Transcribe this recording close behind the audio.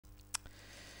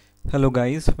Hello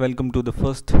guys, welcome to the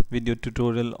first video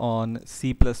tutorial on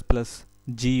C++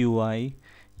 GUI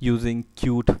using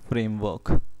Qt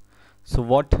framework. So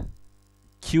what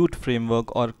Qt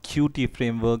framework or Qt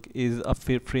framework is a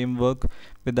framework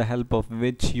with the help of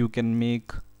which you can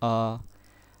make a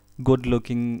good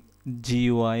looking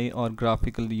GUI or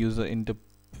graphical user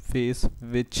interface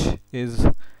which is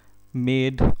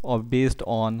made or based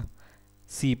on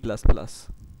C++.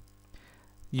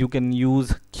 You can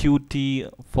use Qt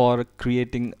for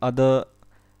creating other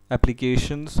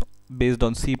applications based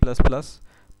on C++,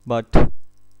 but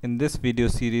in this video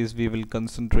series we will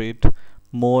concentrate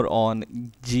more on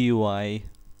GUI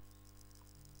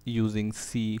using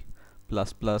C++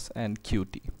 and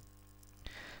Qt.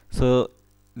 So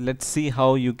let's see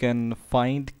how you can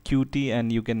find Qt and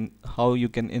how you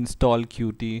can install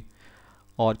Qt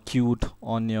or Qt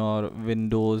on your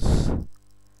Windows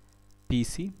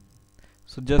PC.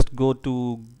 So just go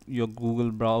to your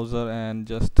Google browser and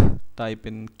just type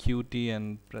in Qt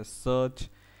and press search,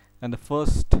 and the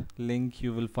first link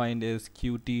you will find is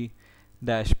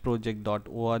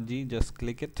qt-project.org. just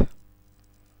click it,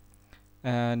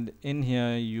 and in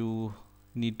here you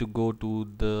need to go to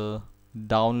the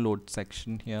download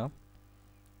section here,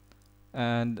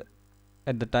 and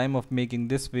at the time of making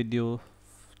this video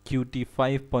Qt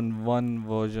 5.1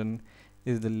 version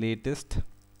is the latest.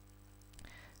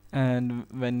 And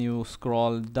when you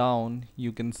scroll down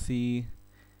you can see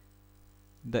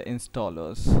the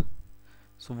installers.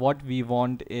 So what we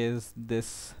want is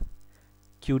this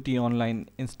Qt Online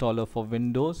installer for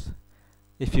Windows.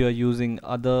 If you are using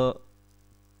other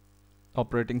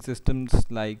operating systems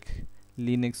like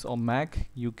Linux or Mac,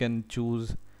 you can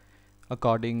choose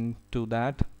according to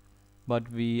that, but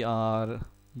we are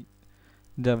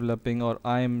developing, or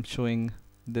I am showing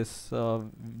these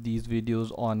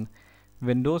videos on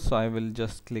Windows, so I will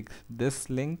just click this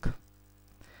link,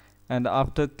 and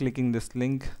after clicking this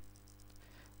link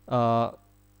 13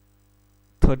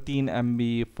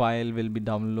 MB file will be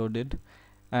downloaded.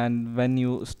 And when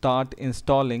you start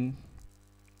installing,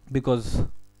 because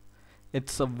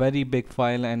it's a very big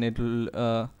file and it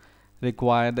will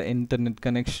require the internet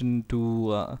connection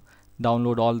to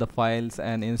download all the files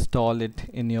and install it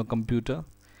in your computer,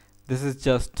 this is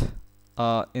just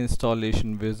a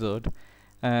installation wizard.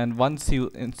 And once you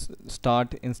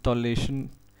start installation,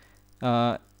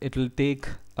 it will take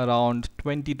around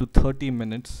 20 to 30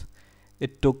 minutes.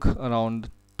 It took around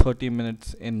 30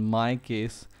 minutes in my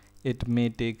case. It may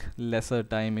take lesser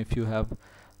time if you have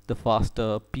the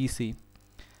faster PC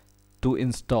to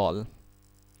install.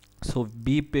 So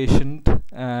be patient,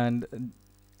 and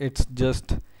it's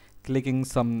just clicking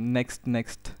some next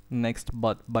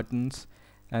buttons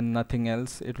and nothing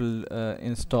else. It will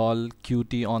install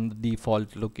Qt on the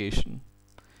default location.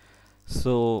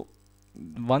 So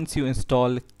once you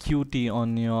install Qt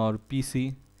on your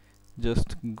PC,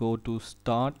 just go to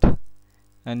start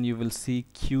and you will see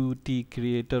Qt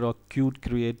creator or Qt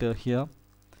creator here.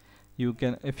 You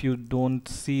can, if you don't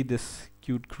see this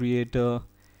Qt creator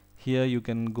here, you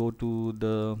can go to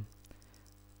the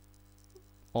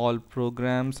all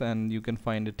programs and you can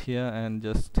find it here, and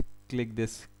just click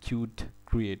this Qt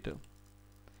creator.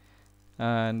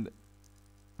 And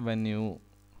when you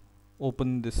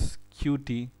open this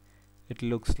Qt, it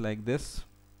looks like this.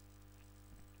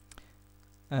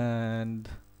 And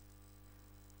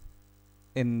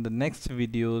in the next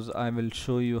videos I will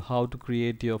show you how to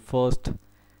create your first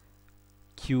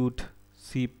Qt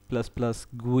C++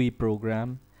 GUI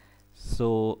program.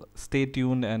 So stay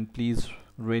tuned and please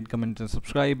rate, comment and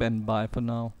subscribe, and bye for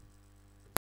now.